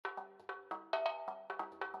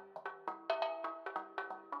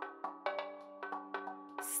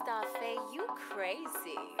Mustafa, you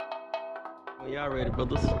crazy. When y'all ready,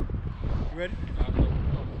 brothers? You ready?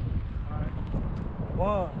 Alright.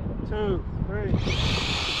 1, 2, 3.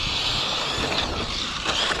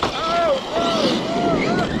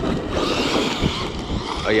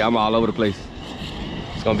 Oh yeah, I'm all over the place.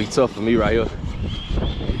 It's gonna be tough for me right here.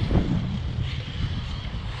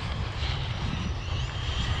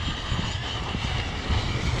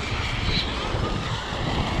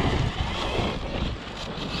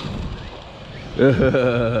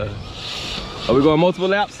 Are we going multiple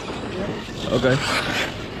laps? Yeah. Okay.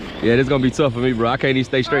 Yeah, this is gonna be tough for me, bro. I can't even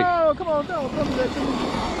stay straight. Oh, come on, come do that to me.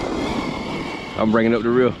 I'm bringing up the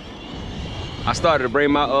real. I started to bring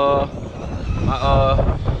my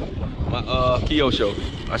Kyo show.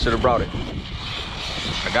 I should have brought it.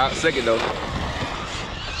 I got second though.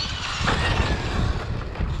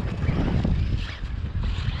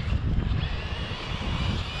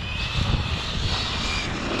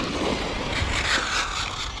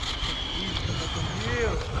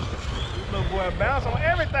 Little boy bounce on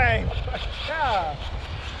everything. God.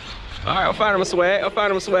 All right, I'm finding my swag. I'm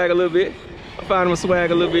finding my swag a little bit. I'm finding my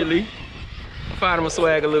swag a little bit, Lee. I'm finding my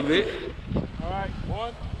swag a little bit. All right,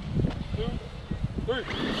 1, 2, 3.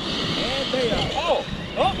 And they are.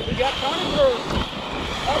 Oh, we got Tony Bird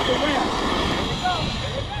up the ramp. Here we go.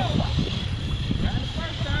 Got the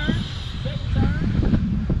first turn, second turn.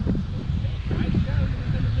 Right, go.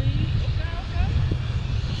 You're in the lead. Okay.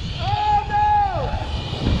 Oh no!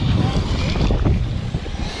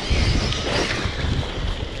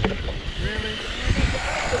 Really?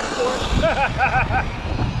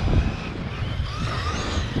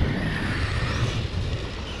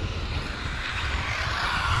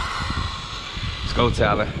 Let's go,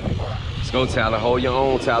 Tyler. Let's go, Tyler. Hold your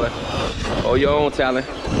own, Tyler. Hold your own, Tyler.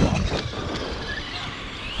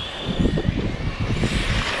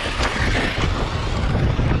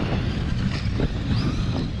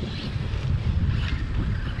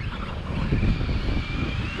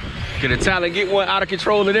 Get a Tyler, get one out of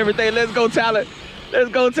control and everything. Let's go, Tyler. Let's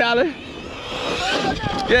go, Tyler.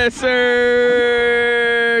 Yes,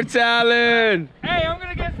 sir, Tyler. Hey, I'm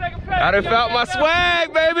gonna get second place. I done found my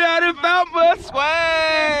swag, baby. I done found my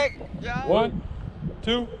swag. 1,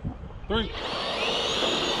 2, 3.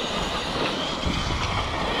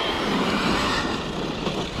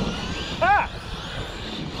 Ha!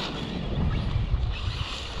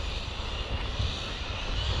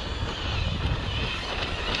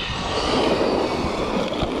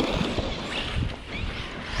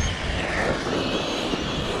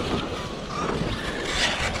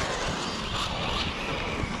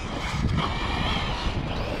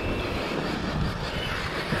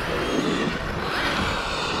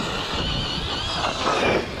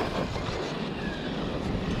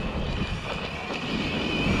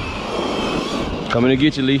 Coming to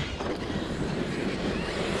get you, Lee.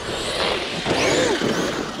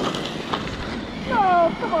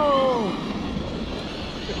 No, come on.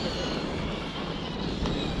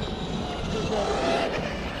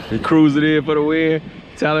 He cruising in for the win.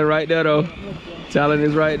 Talent right there, though. Talent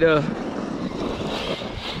is right there.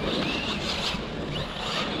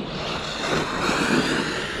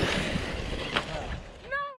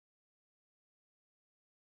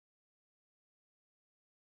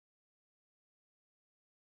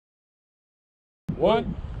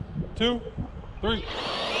 One, 2, 3.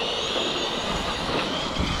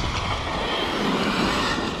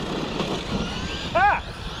 Ha!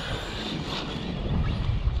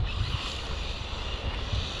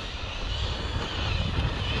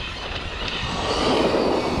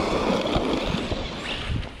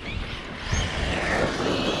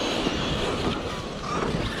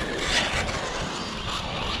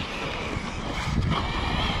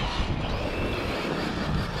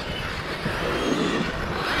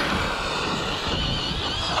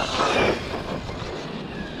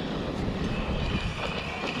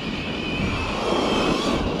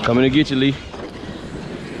 Coming to get you, Lee.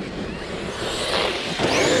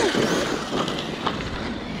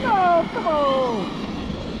 No, come on.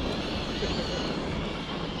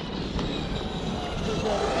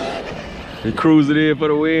 He cruising in for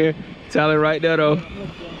the win. Talent right there, though.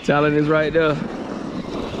 Talent is right there.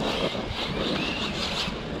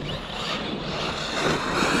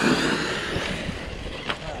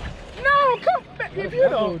 No, come back. If you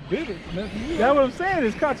don't, that's what I'm saying.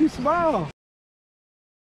 It's caught you small.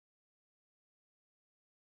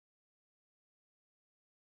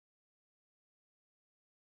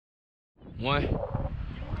 One,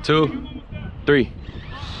 2, 3.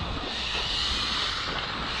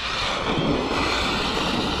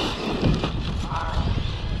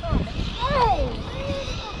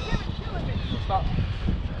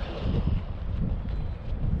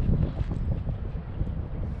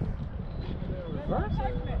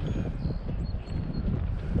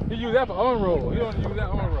 use that for on roll. You don't use that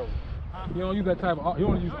on roll. You don't use that type of. You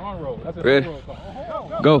want to use on roll. That's an Ready? on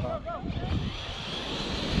roll. Go.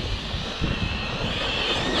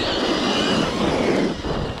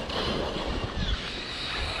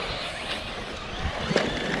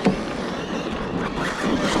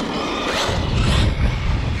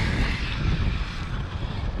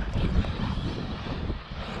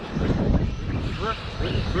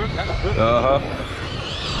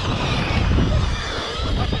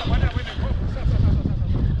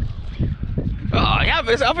 Oh, y'all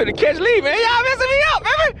missing. I'm finna catch Lee, man. Y'all messing me up,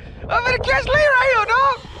 baby. I'm finna catch Lee right here,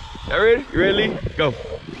 dog. Y'all ready? You ready, Lee? Go.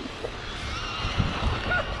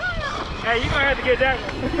 Hey, you gonna have to get that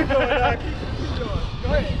one. Keep going, dog. Keep going. Go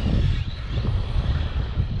ahead.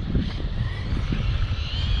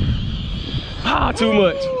 Ah, too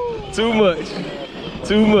much. Too much.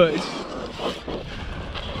 Too much.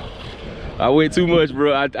 I went too much,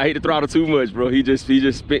 bro. I hate the throttle too much, bro. He just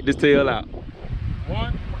spit this tail out.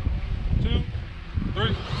 1, 2,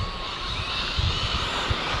 3.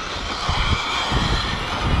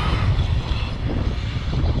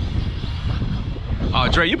 Oh,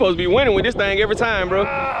 Dre, you supposed to be winning with this thing every time, bro.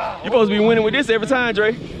 You supposed to be winning with this every time,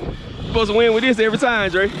 Dre. You supposed to win with this every time,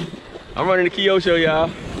 Dre. I'm running the Kyo show, y'all.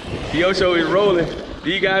 Kyo show is rolling.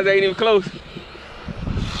 These guys ain't even close. Come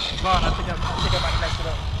on, I think I might mess it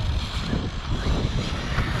up.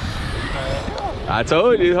 I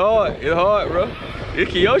told you, it's hard. It's hard, bro.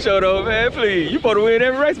 It's Kyo show though, man. Please, you supposed to win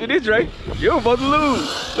every race with this, Dre. You're supposed to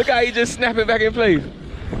lose. Look how he just snapping back in place.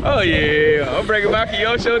 Oh yeah, I'm bringing my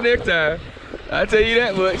Kyo show next time. I tell you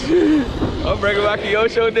that much. I'm bringing my Kyo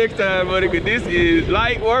show next time, buddy, because this is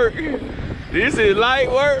light work. This is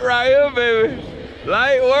light work right here, baby.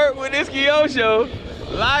 Light work with this Kyo show.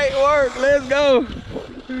 Light work, let's go.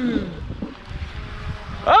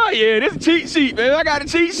 Oh yeah, this is a cheat sheet, man. I got a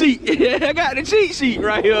cheat sheet. I got the cheat sheet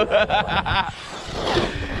right here.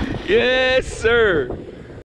 Yes, sir.